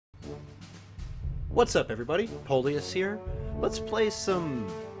What's up, everybody? Polius here. Let's play some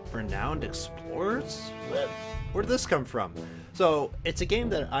Renowned Explorers? Where did this come from? So, it's a game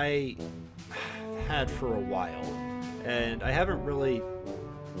that I had for a while, and I haven't really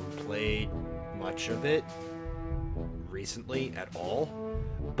played much of it recently at all,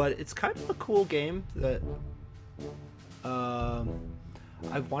 but it's kind of a cool game that I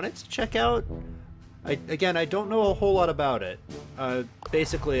wanted to check out. I don't know a whole lot about it.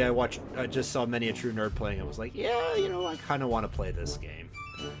 Basically, I just saw Many a True Nerd playing and was like, yeah, you know, I kind of want to play this game.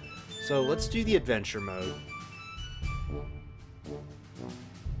 So let's do the adventure mode.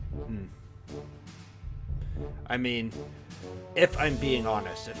 I mean, if I'm being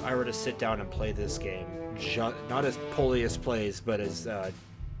honest, if I were to sit down and play this game, not as Polius plays, but as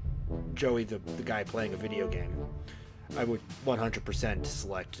Joey, the guy playing a video game, I would 100%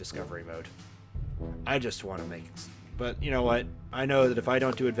 select Discovery Mode. I just want to make it. But you know what? I know that if I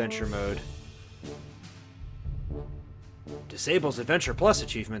don't do Adventure Mode, disables Adventure Plus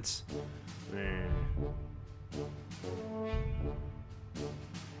achievements.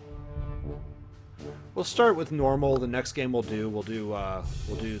 We'll start with normal. The next game we'll do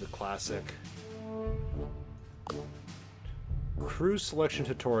the classic. Crew selection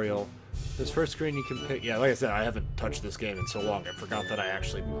tutorial. This first screen you can pick. Yeah, like I said, I haven't touched this game in so long. I forgot that I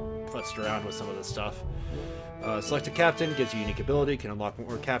actually futzed around with some of this stuff. Select a captain, gives you unique ability, can unlock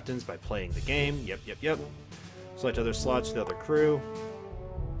more captains by playing the game. Yep. Select other slots to the other crew.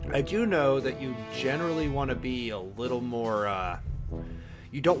 I do know that you generally want to be a little more,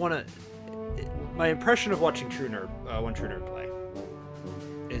 you don't want to, my impression of watching One True Nerd play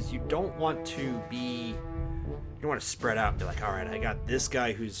is you don't want to be, you don't want to spread out and be like, all right, I got this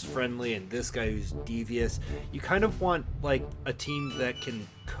guy who's friendly and this guy who's devious. You kind of want like a team that can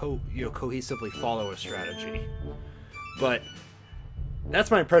cohesively follow a strategy. But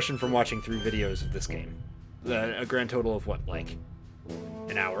that's my impression from watching through videos of this game. A grand total of what, like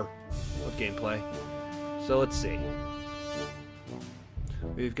an hour of gameplay. So let's see.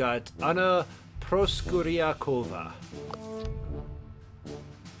 We've got Anna Proskuriakova.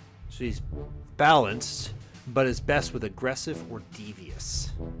 She's balanced, but is best with aggressive or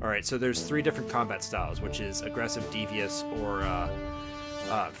devious. Alright, so there's 3 different combat styles, which is aggressive, devious, or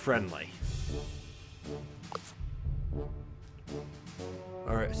friendly.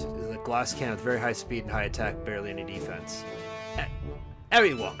 Alright, so the glass cannon with very high speed and high attack, barely any defense.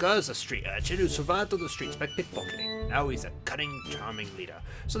 Harry Walker is a street urchin who survived on the streets by pickpocketing. Now he's a cunning, charming leader.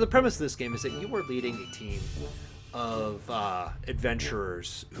 So the premise of this game is that you are leading a team of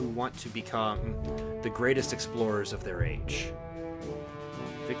adventurers who want to become the greatest explorers of their age.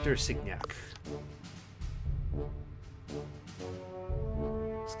 Victor Signac.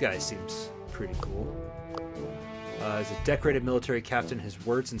 This guy seems pretty cool. As a decorated military captain, his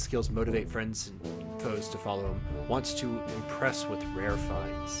words and skills motivate friends and foes to follow him. Wants to impress with rare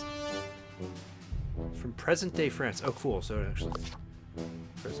finds. From present-day France. Oh, cool. So actually,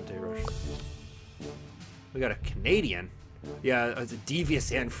 present-day Russia. We got a Canadian. Yeah, it's a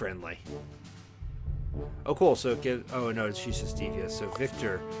devious and friendly. Oh, cool. So oh no, she's just devious. So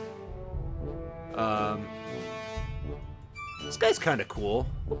Victor. This guy's kind of cool.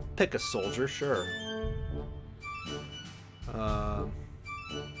 We'll pick a soldier, sure. We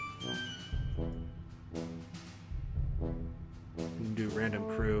can do random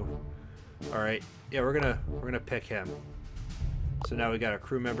crew. All right. Yeah, we're gonna pick him. So now we got our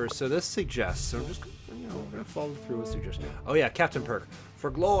crew members. So this suggests. So I'm just, we're gonna follow through with suggestions. Oh yeah, Captain Perk for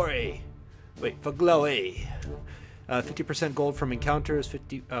glory. Wait, for glory. 50% gold from encounters.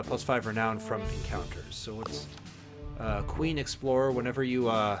 50 plus 5 renown from encounters. So what's Queen Explorer? Whenever you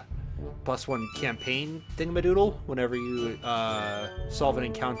 +1 campaign thingamadoodle. Whenever you solve an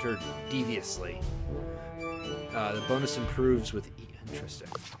encounter deviously. The bonus improves with interesting.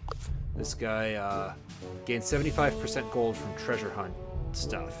 This guy gains 75% gold from treasure hunt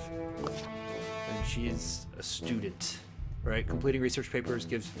stuff. And she's a student, right? Completing research papers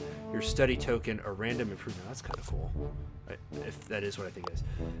gives your study token a random improvement. That's kind of cool, right? If that is what I think it is.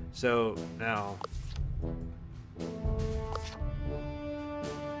 So now,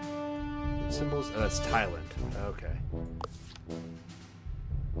 symbols. Oh, that's Thailand. Okay.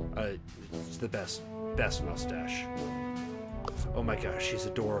 It's the best mustache. Oh my gosh, she's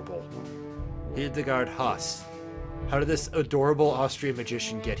adorable. Hildegard Haas. How did this adorable Austrian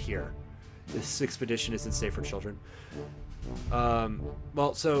magician get here? This expedition isn't safe for children.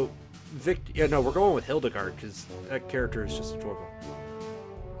 Well, so yeah, no, we're going with Hildegard because that character is just adorable.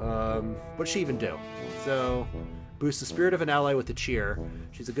 What'd she even do? So, boosts the spirit of an ally with a cheer.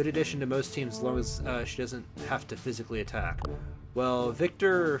 She's a good addition to most teams as long as she doesn't have to physically attack. Well,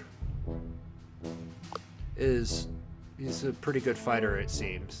 Victor is... He's a pretty good fighter, it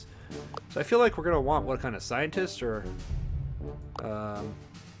seems. So I feel like we're going to want what kind of scientist, or...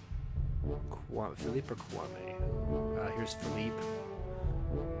 Philippe or Kwame? Here's Philippe.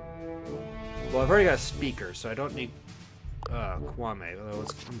 Well, I've already got a speaker, so I don't need Kwame. Although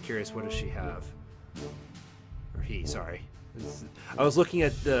I'm curious, what does she have? Or he, sorry. I was looking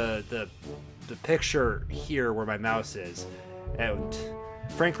at the picture here where my mouse is, and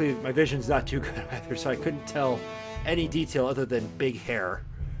frankly, my vision's not too good either, so I couldn't tell any detail other than big hair.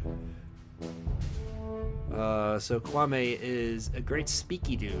 So Kwame is a great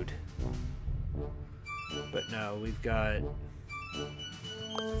speaky dude. But no, we've got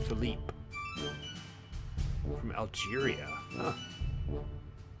Philippe from Algeria. Huh.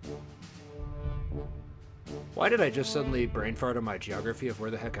 Why did I just suddenly brain fart on my geography of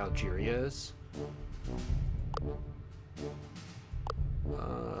where the heck Algeria is?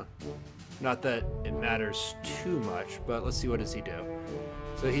 Not that it matters too much, but let's see, what does he do?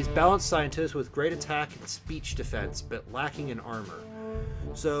 So he's balanced scientist with great attack and speech defense, but lacking in armor.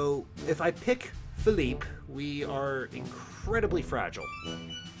 So if I pick Philippe, we are incredibly fragile.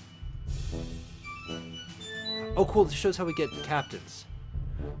 Oh cool, this shows how we get captains.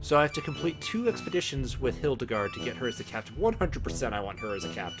 So I have to complete 2 expeditions with Hildegard to get her as the captain. 100% I want her as a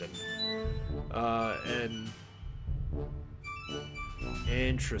captain. And...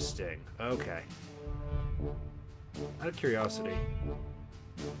 Interesting. Okay. Out of curiosity.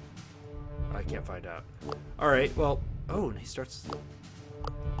 I can't find out. Alright, well... Oh, and he starts...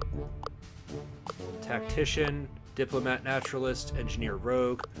 Tactician, diplomat, naturalist, engineer,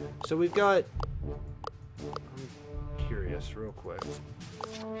 rogue. So we've got... I'm curious, real quick.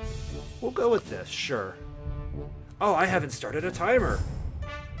 We'll go with this, sure. Oh, I haven't started a timer!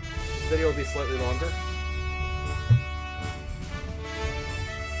 The video will be slightly longer.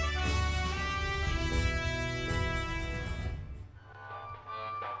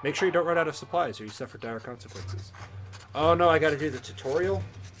 Make sure you don't run out of supplies or you suffer dire consequences. Oh no, I gotta do the tutorial?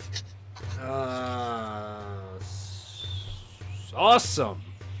 Awesome!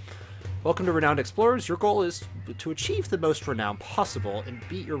 Welcome to Renowned Explorers. Your goal is to achieve the most renown possible and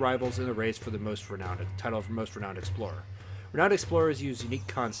beat your rivals in the race for the most renowned title of Most Renowned Explorer. Renowned Explorers use unique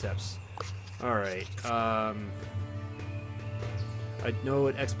concepts. Alright, I know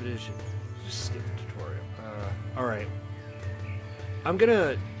what expedition... Just skip the tutorial. Alright. I'm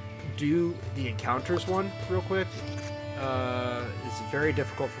gonna do the encounters one real quick. It's very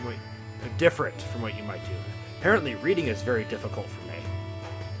difficult from what... different from what you might do. Apparently, reading is very difficult for me.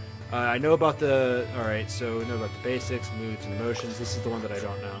 I know about the... Alright, so I know about the basics, moods, and emotions. This is the one that I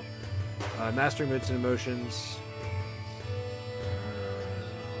don't know. Mastering moods and emotions.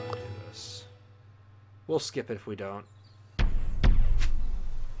 I'll do this. We'll skip it if we don't.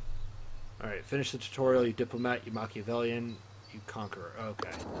 Alright, finish the tutorial. You diplomat, you Machiavellian, you conqueror.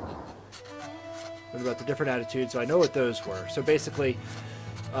 Okay. What about the different attitudes? So I know what those were. So basically...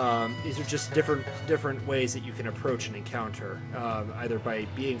 these are just different ways that you can approach an encounter, either by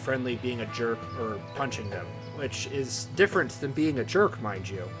being friendly, being a jerk, or punching them, which is different than being a jerk, mind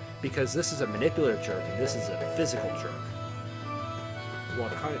you, because this is a manipulative jerk and this is a physical jerk.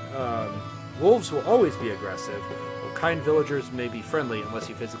 While wolves will always be aggressive, while kind villagers may be friendly unless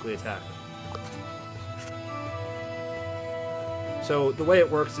you physically attack. So the way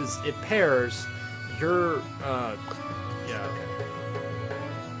it works is it pairs your... yeah, okay.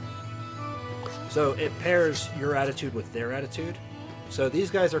 So it pairs your attitude with their attitude. So these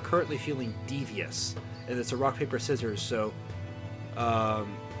guys are currently feeling devious, and it's a rock, paper, scissors, so... no,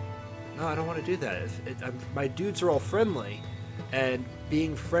 I don't want to do that. My dudes are all friendly, and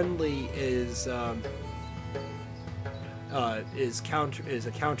being friendly is a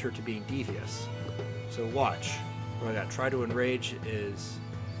counter to being devious. So watch. What I got? Try to enrage is...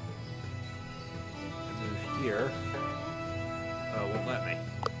 move here. Oh, it won't let me.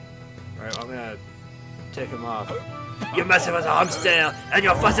 Alright, I'm gonna take him off. You must have a hamster, and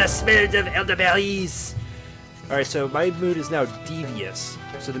your father smelled of elderberries! Alright, so my mood is now devious.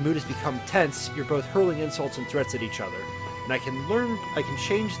 So the mood has become tense. You're both hurling insults and threats at each other. And I can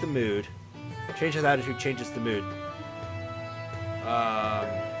change the mood. Change his attitude changes the mood.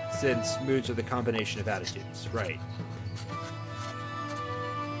 Since moods are the combination of attitudes. Right.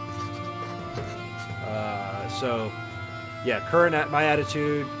 So, yeah, my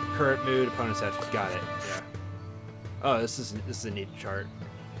attitude, current mood, opponent's attitude. Got it. Yeah. Oh, this is a neat chart.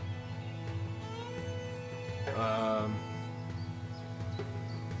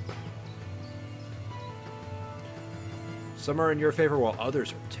 Some are in your favor while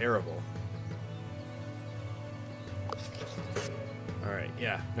others are terrible. Alright,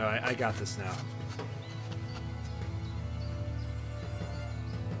 yeah. No, I got this now.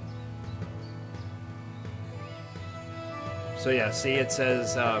 So yeah, see, it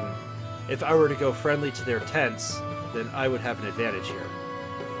says if I were to go friendly to their tents, then I would have an advantage here.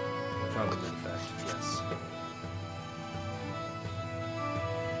 Found them in effect, yes.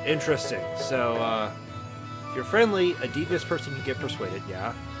 Interesting. So, if you're friendly, a devious person can get persuaded,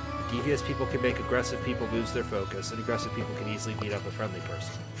 yeah. Devious people can make aggressive people lose their focus, and aggressive people can easily beat up a friendly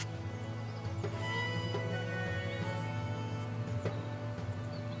person.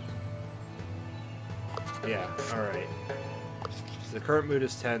 Yeah, alright. So the current mood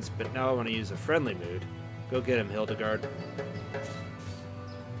is tense, but now I want to use a friendly mood. Go get him, Hildegard.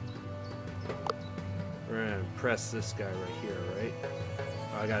 We're gonna press this guy right here, right?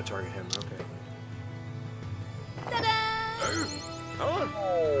 Oh, I gotta target him, okay.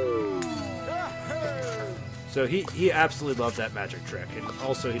 So he absolutely loved that magic trick, and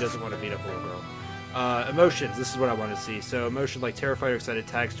also he doesn't want to beat up a little girl. Emotions, this is what I want to see. So emotion like terrified or excited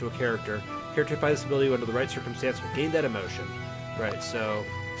tags to a character. Character by this ability under the right circumstance will gain that emotion. Right, so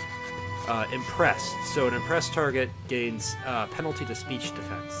impressed. So an impressed target gains penalty to speech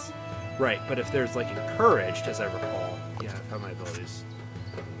defense. Right, but if there's like encouraged, as I recall, yeah, I found my abilities.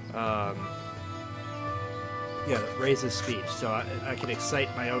 Yeah, that raises speech, so I can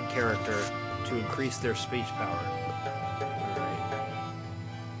excite my own character to increase their speech power. Alright.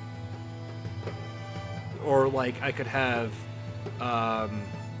 Or, like, I could have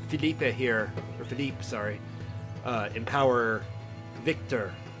Philippe here, or Philippe, sorry, empower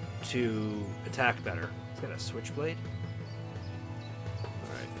Victor to attack better. He's got a switchblade?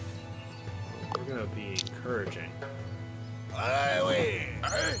 Alright. We're gonna be encouraging.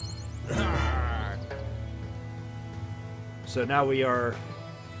 So now we are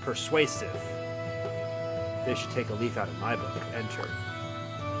persuasive. They should take a leaf out of my book. Enter.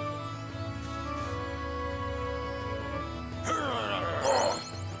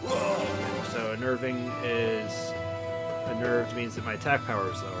 So unnerving is... Unnerved means that my attack power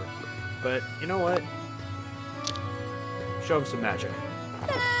is lower. But, you know what? Show him some magic.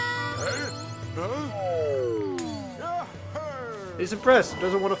 He's impressed.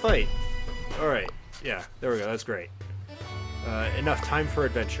 Doesn't want to fight. Alright. Yeah, there we go. That's great. Enough time for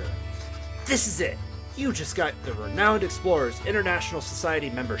adventure. This is it! You just got the Renowned Explorers International Society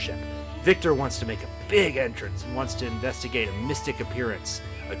membership. Victor wants to make a big entrance and wants to investigate a mystic appearance,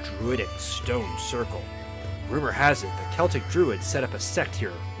 a druidic stone circle. Rumor has it the Celtic druids set up a sect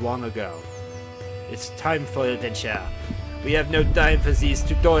here long ago. It's time for adventure. We have no time for these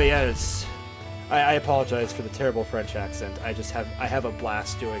tutorials. I apologize for the terrible French accent. I have a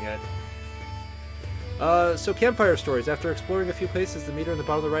blast doing it. So campfire stories. After exploring a few places, the meter in the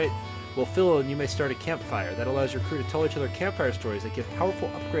bottom of the right will fill and you may start a campfire. That allows your crew to tell each other campfire stories that give powerful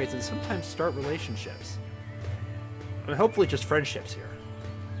upgrades and sometimes start relationships. And hopefully just friendships here.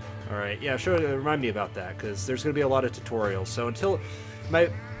 Alright, yeah, sure, remind me about that, because there's going to be a lot of tutorials. So until...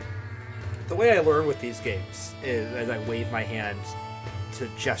 The way I learn with these games is as I wave my hand to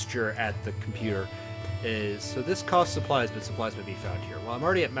gesture at the computer is, so this costs supplies, but supplies may be found here. Well, I'm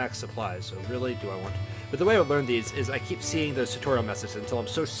already at max supplies, so really, do I want to? But the way I learn these is I keep seeing those tutorial messages until I'm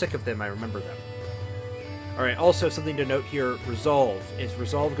so sick of them I remember them. Alright, also something to note here, resolve. If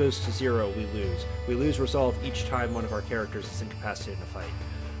resolve goes to 0, we lose. We lose resolve each time one of our characters is incapacitated in a fight.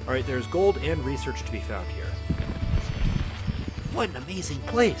 Alright, there's gold and research to be found here. What an amazing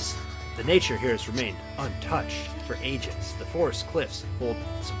place! The nature here has remained untouched for ages. The forest cliffs hold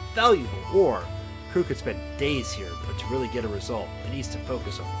some valuable ore. Crew could spend days here, but to really get a result, it needs to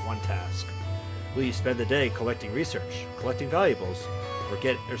focus on one task. Will you spend the day collecting research, collecting valuables,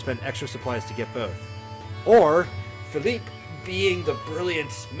 or spend extra supplies to get both? Or, Philippe, being the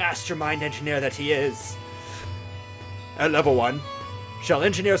brilliant mastermind engineer that he is, at level 1, shall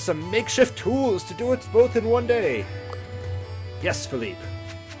engineer some makeshift tools to do it both in one day. Yes, Philippe.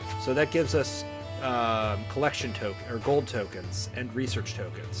 So that gives us collection or gold tokens and research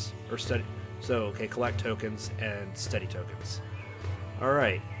tokens, or study. So okay, collect tokens and study tokens. All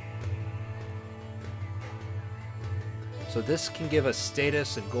right. So this can give us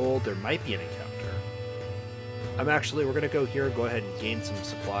status and gold. There might be an encounter. We're gonna go here and go ahead and gain some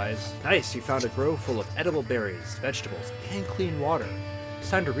supplies. Nice, you found a grove full of edible berries, vegetables, and clean water. It's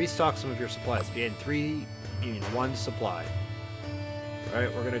time to restock some of your supplies. Gain 3, you need 1 supply.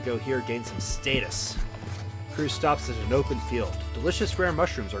 Alright, we're gonna go here, gain some status. Crew stops at an open field. Delicious rare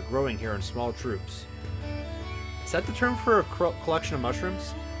mushrooms are growing here in small troops. Is that the term for a collection of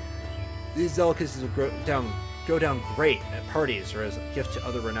mushrooms? These delicacies will go down great at parties or as a gift to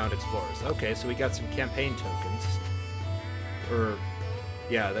other renowned explorers. Okay, so we got some campaign tokens. Or,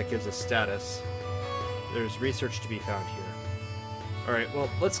 yeah, that gives us status. There's research to be found here. Alright, well,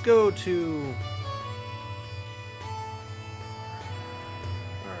 let's go to...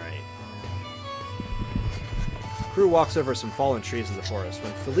 Crew walks over some fallen trees in the forest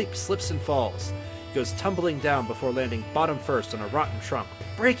when Philippe slips and falls. He goes tumbling down before landing bottom first on a rotten trunk,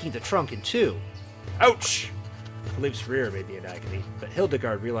 breaking the trunk in two. Ouch! Philippe's rear may be in agony, but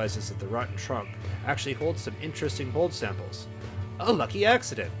Hildegard realizes that the rotten trunk actually holds some interesting mold samples. A lucky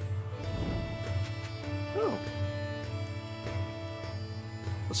accident. Oh.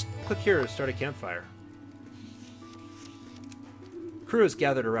 Let's click here to start a campfire. Crew is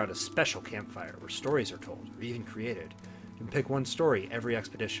gathered around a special campfire where stories are told, or even created. You can pick one story every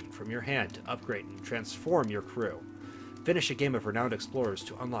expedition from your hand to upgrade and transform your crew. Finish a game of Renowned Explorers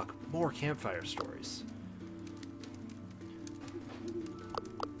to unlock more campfire stories.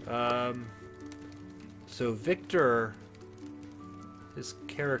 So Victor, his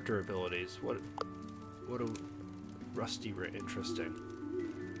character abilities, what a rusty, interesting.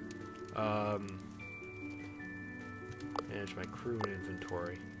 Manage my crew and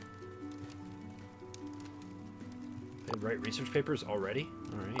inventory. And write research papers already?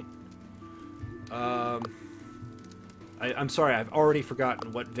 Alright. I'm sorry, I've already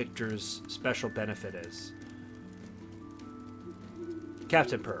forgotten what Victor's special benefit is.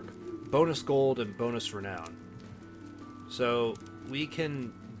 Captain perk. Bonus gold and bonus renown. So, we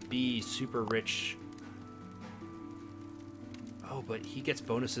can be super rich. Oh, but he gets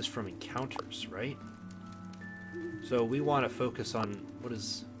bonuses from encounters, right? So we want to focus on what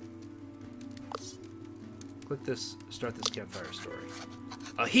is... Click this, start this campfire story.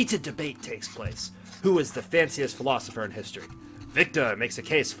 A heated debate takes place. Who is the fanciest philosopher in history? Victor makes a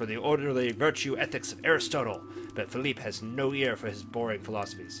case for the orderly virtue ethics of Aristotle, but Philippe has no ear for his boring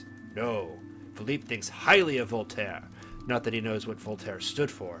philosophies. No, Philippe thinks highly of Voltaire. Not that he knows what Voltaire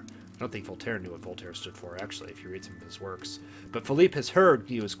stood for. I don't think Voltaire knew what Voltaire stood for, actually, if you read some of his works. But Philippe has heard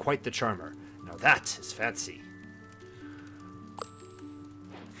he was quite the charmer. Now that is fancy.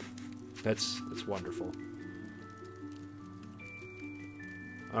 That's wonderful.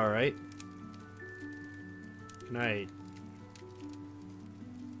 Alright. Can I...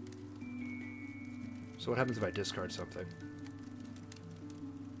 So what happens if I discard something?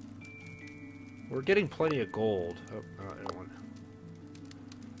 We're getting plenty of gold. Oh, I don't want...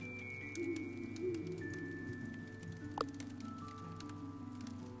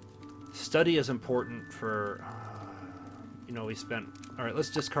 Study is important for... you know, we spent... Alright, let's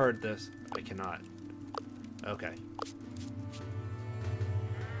discard this. I cannot. Okay.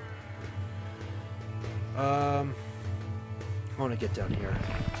 I want to get down here.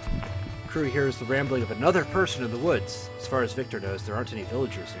 Crew hears the rambling of another person in the woods. As far as Victor knows, there aren't any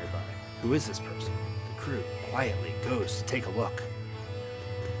villagers nearby. Who is this person? The crew quietly goes to take a look.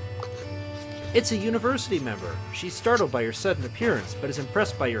 It's a university member. She's startled by your sudden appearance, but is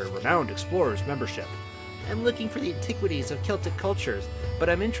impressed by your Renowned Explorers membership. I'm looking for the antiquities of Celtic cultures, but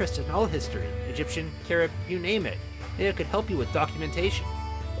I'm interested in all history. Egyptian, Carib, you name it. Maybe I could help you with documentation.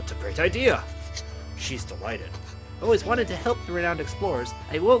 That's a great idea. She's delighted. Always wanted to help the Renowned Explorers.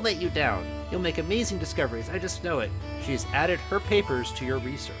 I won't let you down. You'll make amazing discoveries, I just know it. She has added her papers to your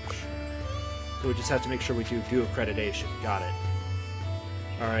research. So we just have to make sure we do accreditation. Got it.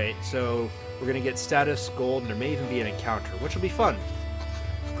 Alright, so we're going to get status, gold, and there may even be an encounter, which will be fun.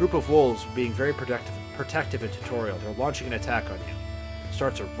 Group of wolves being very protective in tutorial. They're launching an attack on you.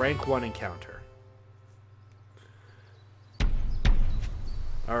 Starts a rank 1 encounter.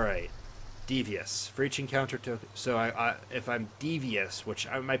 Alright. Devious. For each encounter token. So if I'm devious, which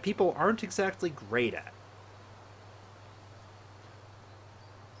my people aren't exactly great at.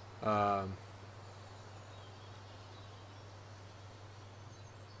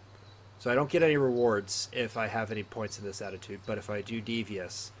 So I don't get any rewards if I have any points in this attitude, but if I do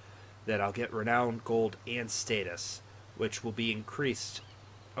devious, then I'll get renown, gold, and status, which will be increased.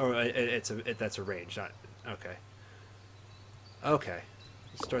 Oh, that's a range, not okay. Okay,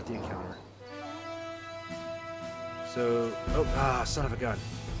 let's start the encounter. So, son of a gun.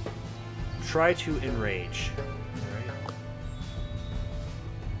 Try to enrage. All right.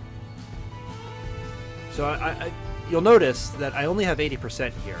 So you'll notice that I only have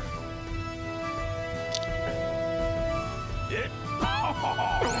 80% here.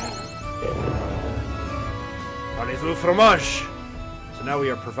 Parlez-vous fromage! So now we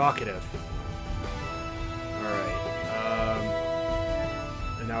are provocative. Alright.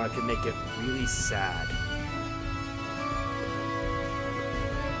 And now I can make it really sad.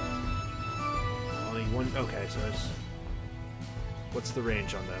 Only one... Okay, so there's... What's the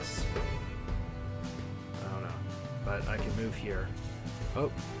range on this? I don't know. But I can move here.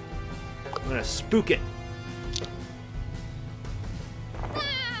 Oh. I'm gonna spook it!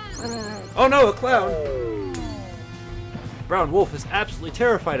 Oh no, a clown! Brown Wolf is absolutely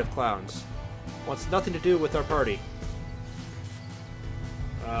terrified of clowns. Wants nothing to do with our party.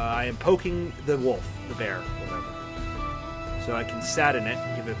 I am poking the wolf, the bear, whatever. So I can sadden it,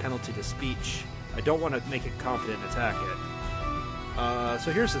 give it a penalty to speech. I don't want to make it confident and attack it.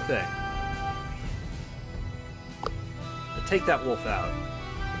 So here's the thing. I take that wolf out.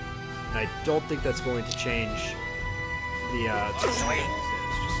 And I don't think that's going to change the yeah.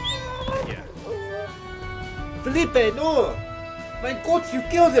 Felipe, no! My God, you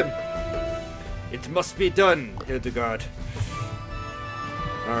killed him! It must be done, Hildegard.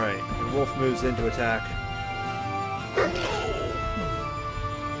 Alright, the wolf moves in to attack.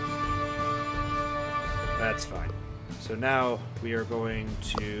 That's fine. So now we are going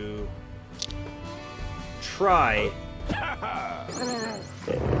to try...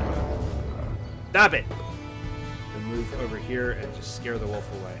 Stop it! And move over here and just scare the wolf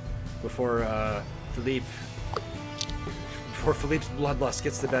away. Before Philippe's bloodlust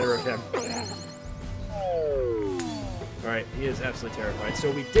gets the better of him. Alright, he is absolutely terrified.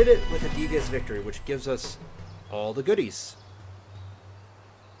 So we did it with a devious victory, which gives us all the goodies.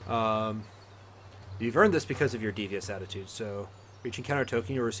 You've earned this because of your devious attitude, so reach encounter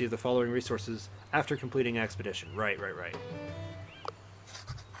token, you'll receive the following resources after completing an expedition. Right.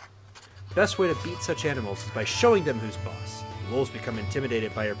 Best way to beat such animals is by showing them who's boss. The wolves become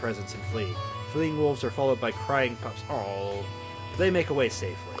intimidated by your presence and flee. Fleeing wolves are followed by crying pups. Oh, they make away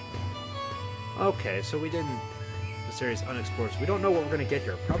safely. Okay, so we didn't... This area's unexplored, so we don't know what we're going to get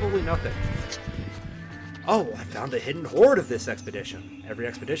here. Probably nothing. Oh, I found the hidden hoard of this expedition. Every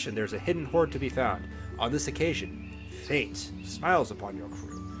expedition, there's a hidden hoard to be found. On this occasion, fate smiles upon your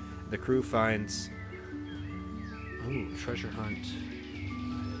crew. The crew finds... Ooh, treasure hunt...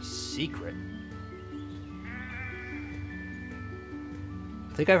 secret.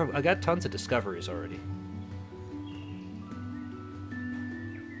 I think I got tons of discoveries already.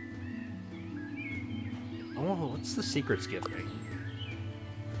 Oh, what's the secrets give me?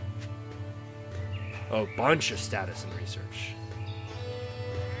 Oh, bunch of status and research.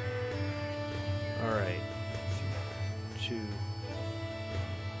 Alright. 2.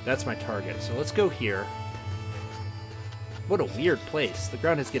 That's my target. So let's go here. What a weird place. The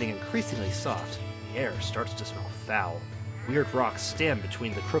ground is getting increasingly soft. The air starts to smell foul. Weird rocks stand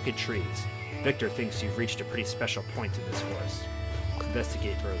between the crooked trees. Victor thinks you've reached a pretty special point in this forest.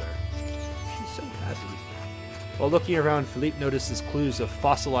 Investigate further. She's so happy. While looking around, Philippe notices clues of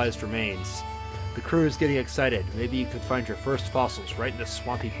fossilized remains. The crew is getting excited. Maybe you could find your first fossils right in this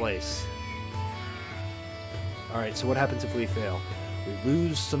swampy place. Alright, so what happens if we fail? We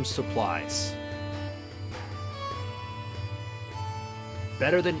lose some supplies.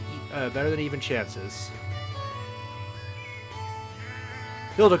 Better than even chances.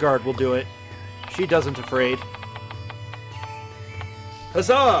 Hildegard will do it. She doesn't afraid.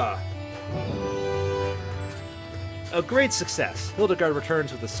 Huzzah! A great success. Hildegard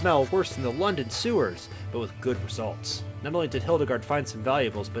returns with a smell worse than the London sewers, but with good results. Not only did Hildegard find some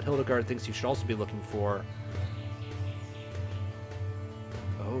valuables, but Hildegard thinks you should also be looking for...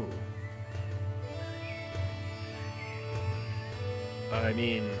 Oh. I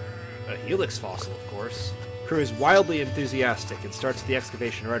mean, a helix fossil, of course. Crew is wildly enthusiastic and starts the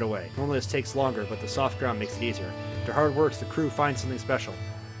excavation right away. Normally this takes longer, but the soft ground makes it easier. After hard work, the crew finds something special.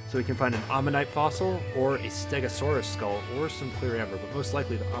 So we can find an ammonite fossil, or a stegosaurus skull, or some clear amber, but most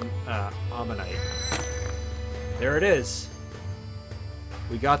likely the ammonite. There it is.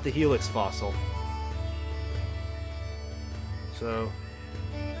 We got the helix fossil. So,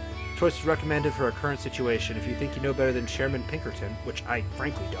 choice is recommended for our current situation. If you think you know better than Chairman Pinkerton, which I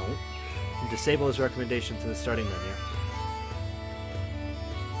frankly don't, disable his recommendation to the starting menu.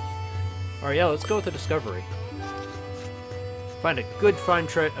 Alright, yeah, let's go with the discovery. Find a good find.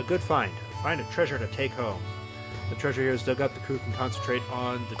 Find a treasure to take home. The treasure here is dug up. The crew can concentrate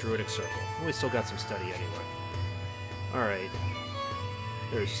on the druidic circle. And we still got some study anyway. Alright.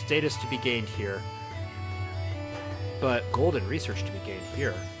 There's status to be gained here. But gold and research to be gained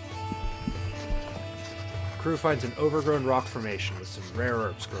here. The crew finds an overgrown rock formation with some rare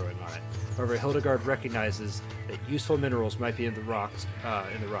herbs growing on it. However, Hildegard recognizes that useful minerals might be in the rock.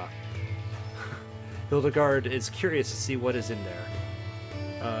 Hildegard is curious to see what is in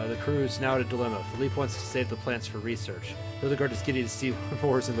there. The crew is now at a dilemma. Philippe wants to save the plants for research. Hildegard is giddy to see what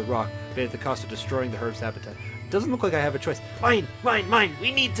more is in the rock, but at the cost of destroying the herb's habitat. It doesn't look like I have a choice. Mine!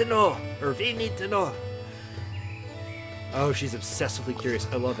 We need to know! Or we need to know! Oh, she's obsessively curious.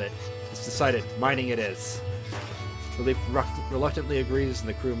 I love it. It's decided. Mining it is. Philippe reluctantly agrees, and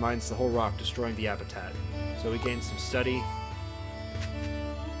the crew mines the whole rock, destroying the habitat. So we gain some study.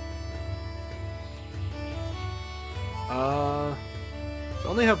 I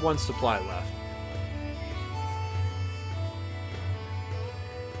only have one supply left.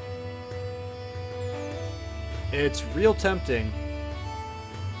 It's real tempting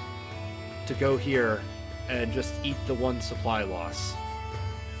to go here and just eat the one supply loss.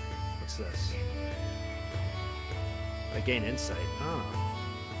 What's this? I gain insight. Oh.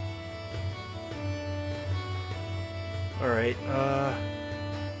 Alright,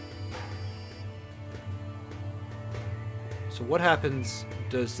 so what happens,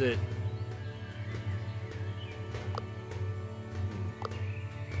 does it...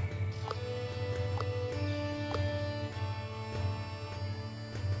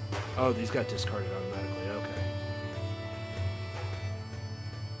 Oh, these got discarded automatically, okay.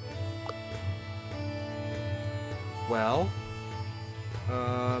 Well,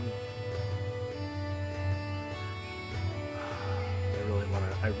 I really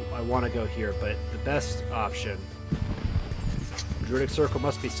I want to go here, but the best option, Druidic Circle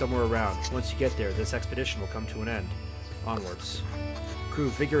must be somewhere around. Once you get there, this expedition will come to an end. Onwards. Crew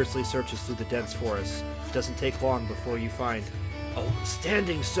vigorously searches through the dense forest. It doesn't take long before you find a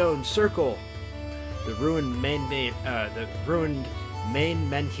standing stone circle. The ruined main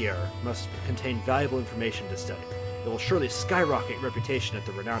menhir must contain valuable information to study. It will surely skyrocket reputation at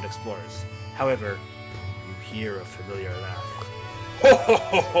the renowned explorers. However, you hear a familiar laugh. Ho ho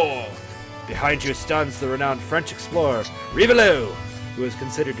ho ho! Behind you stands the renowned French explorer, Rivelot, who is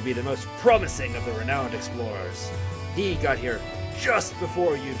considered to be the most promising of the renowned explorers. He got here just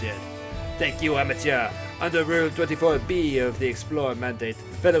before you did. Thank you, amateur. Under Rule 24B of the Explorer Mandate,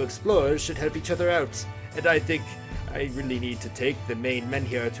 fellow explorers should help each other out, and I think I really need to take the main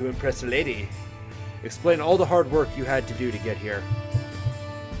menhir to impress a lady. Explain all the hard work you had to do to get here.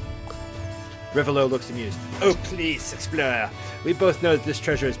 Rivelot looks amused. Oh, please, explorer. We both know that this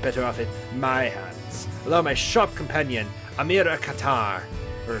treasure is better off in my hands. Allow my sharp companion, Amir Akhtar,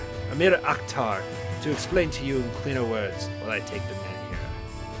 to explain to you in cleaner words while I take the menhir.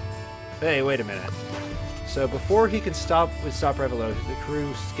 Hey, wait a minute. So before he can stop Rivelot, the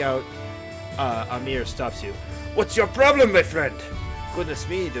crew scout Amir stops you. What's your problem, my friend? Goodness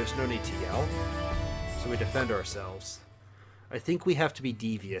me, there's no need to yell. So we defend ourselves. I think we have to be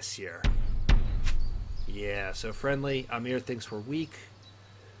devious here. Yeah, so friendly, Amir thinks we're weak.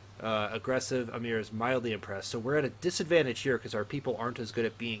 Aggressive, Amir is mildly impressed. So we're at a disadvantage here because our people aren't as good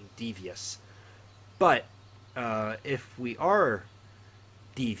at being devious. But if we are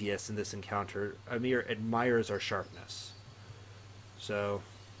devious in this encounter, Amir admires our sharpness. So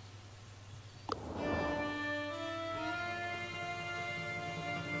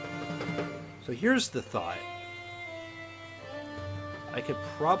here's the thought. I could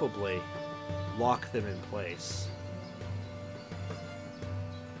probably lock them in place.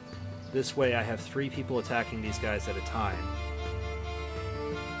 This way I have 3 people attacking these guys at a time.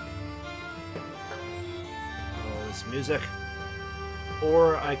 Oh, this music.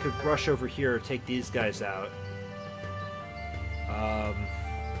 Or I could rush over here, take these guys out. Or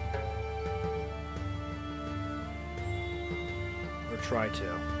try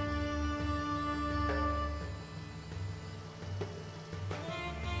to.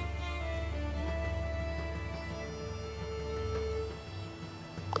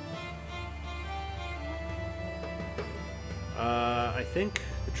 I think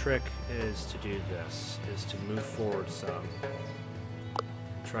the trick is to do this, is to move forward some.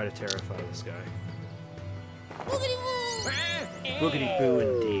 Try to terrify this guy. Boogity boo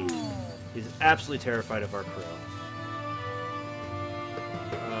indeed. He's absolutely terrified of our crew.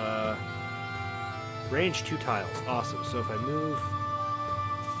 Range 2 tiles. Awesome. So if I move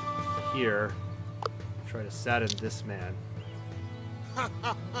here, try to sadden this man.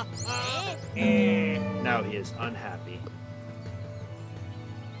 Now he is unhappy.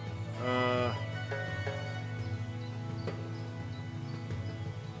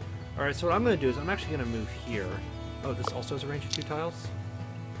 Alright, so what I'm going to do is I'm actually going to move here. Oh, this also has a range of 2 tiles?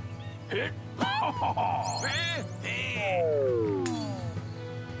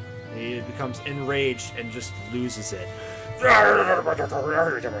 He becomes enraged and just loses it.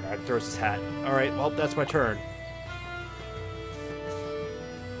 Throws his hat. Alright, well, that's my turn.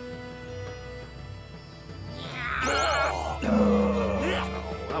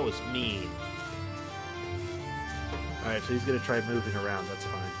 That was mean. Alright, so he's going to try moving around. That's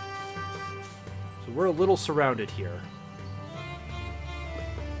fine. So we're a little surrounded here.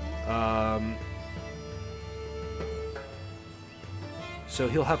 So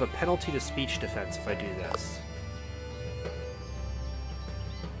he'll have a penalty to speech defense if I do this.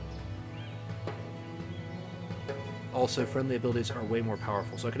 Also, friendly abilities are way more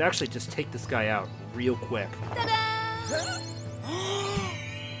powerful, so I could actually just take this guy out real quick.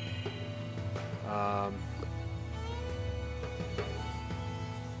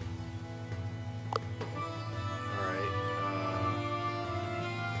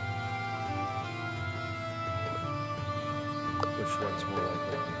 one's more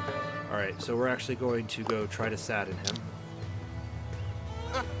likely. Alright, so we're actually going to go try to sadden him.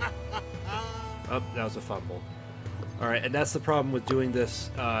 Oh, that was a fumble. Alright, and that's the problem with doing this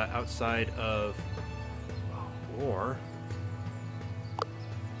outside of war.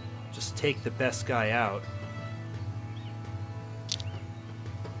 Just take the best guy out.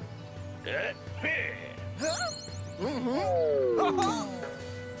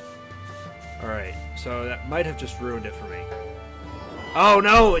 Alright, so that might have just ruined it for me. Oh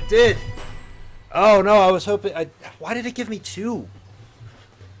no, it did! Oh no, I was hoping... Why did it give me 2?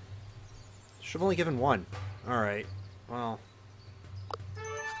 Should have only given 1. Alright, well...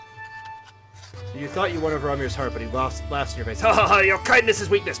 You thought you won over Amir's heart, but he laughs in your face. Ha ha ha, your kindness is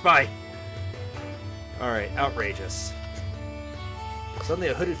weakness, bye! Alright, outrageous. Suddenly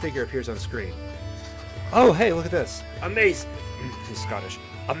a hooded figure appears on screen. Oh, hey, look at this. Amazing. He's Scottish.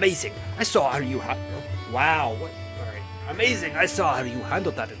 Amazing. I saw how you Wow. What? Alright. Amazing. I saw how you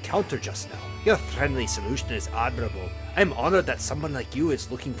handled that encounter just now. Your friendly solution is admirable. I'm honored that someone like you is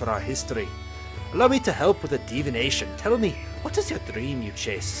looking for our history. Allow me to help with a divination. Tell me, what is your dream you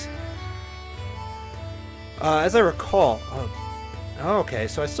chase? As I recall... Oh, okay,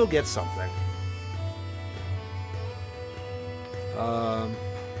 so I still get something.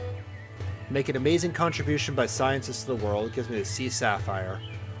 Make an amazing contribution by scientists to the world. It gives me the Sea Sapphire.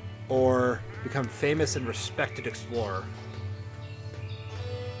 Or become famous and respected explorer.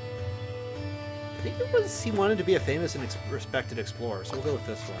 I think it was he wanted to be a famous and respected explorer, so we'll go with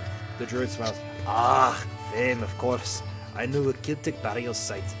this one. The druid smiles. Ah, fame, of course. I knew a Celtic burial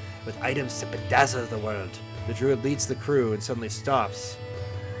site with items to bedazzle the world. The druid leads the crew and suddenly stops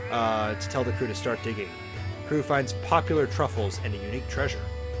to tell the crew to start digging. The crew finds popular truffles and a unique treasure.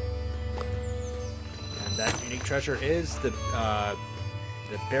 And that unique treasure is the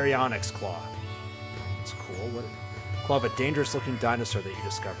Baryonyx claw. It's cool. What? Claw of a dangerous-looking dinosaur that you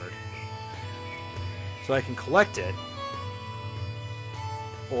discovered. So I can collect it,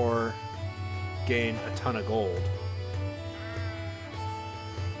 or gain a ton of gold.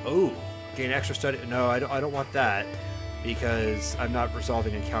 Oh, gain extra study. No, I don't want that because I'm not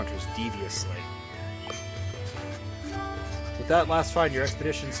resolving encounters deviously. With that last find, your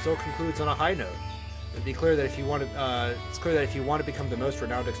expedition still concludes on a high note. It'd be clear that if you want to, it's clear that if you want to become the most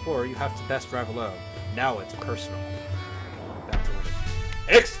renowned explorer, you have to best drive alone. Now it's personal. Back to London.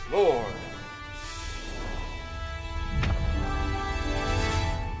 Explore.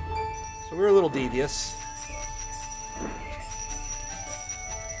 So we're a little devious,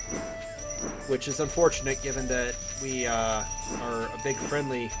 which is unfortunate given that we are a big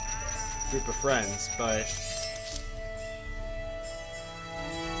friendly group of friends, but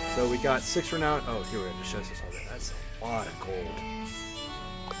so we got 6 renowned. Oh, here it just shows us all that. That's a lot of gold.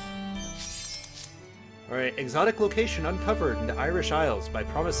 All right, exotic location uncovered in the Irish Isles by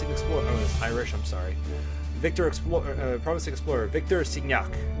promising explorer. Oh, it's Irish. I'm sorry. Promising explorer Victor Signac.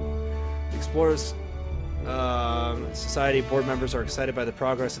 Explorers Society board members are excited by the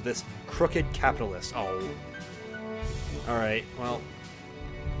progress of this crooked capitalist. Oh. Alright, well.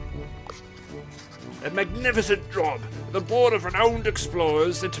 A magnificent job! The Board of Renowned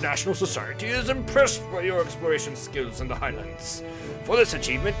Explorers International Society is impressed by your exploration skills in the Highlands. For this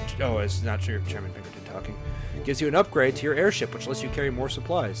achievement, oh, it's not your Chairman Pinkerton talking, gives you an upgrade to your airship, which lets you carry more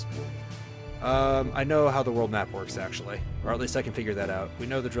supplies. I know how the world map works, actually. Or at least I can figure that out. We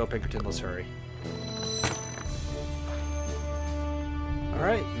know the drill, Pinkerton. Let's hurry.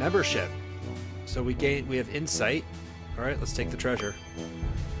 Alright, membership. So we have insight. Alright, let's take the treasure.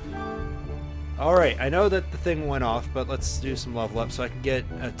 Alright, I know that the thing went off, but let's do some level up so I can get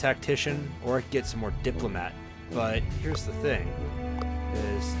a tactician or I can get some more diplomat. But here's the thing,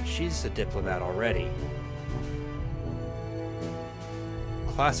 is she's a diplomat already.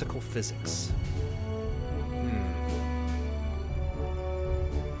 Classical physics.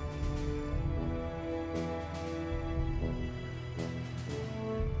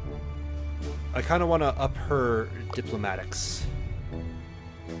 I kind of want to up her diplomatics.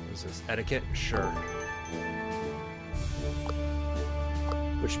 What is this? Etiquette? Sure.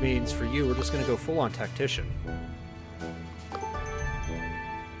 Which means for you, we're just going to go full-on tactician.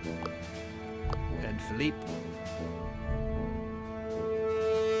 And Philippe.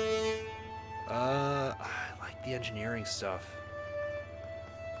 I like the engineering stuff.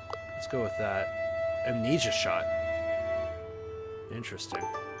 Let's go with that. Amnesia shot. Interesting.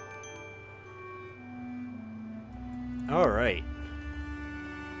 Alright.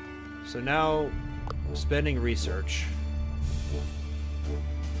 So now, spending research.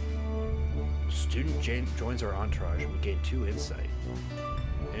 Student joins our entourage and we gain 2 insight.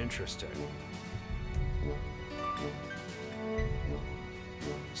 Interesting.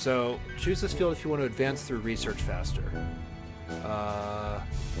 So choose this field if you want to advance through research faster. I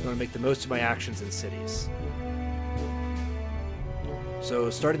want to make the most of my actions in cities. So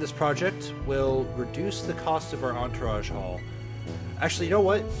starting this project will reduce the cost of our entourage hall. Actually, you know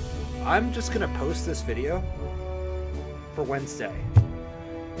what? I'm just going to post this video for Wednesday.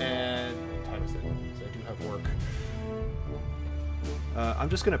 And what time is it? Because I do have work. I'm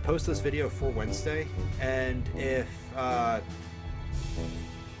just going to post this video for Wednesday. And if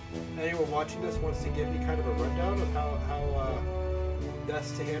anyone watching this wants to give me kind of a rundown of how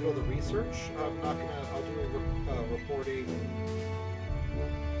best to handle the research, I'll do reporting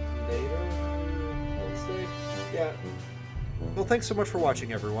later Wednesday. Yeah. Well, thanks so much for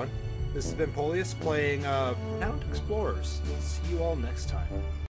watching, everyone. This has been Polius playing Renowned Explorers. See you all next time.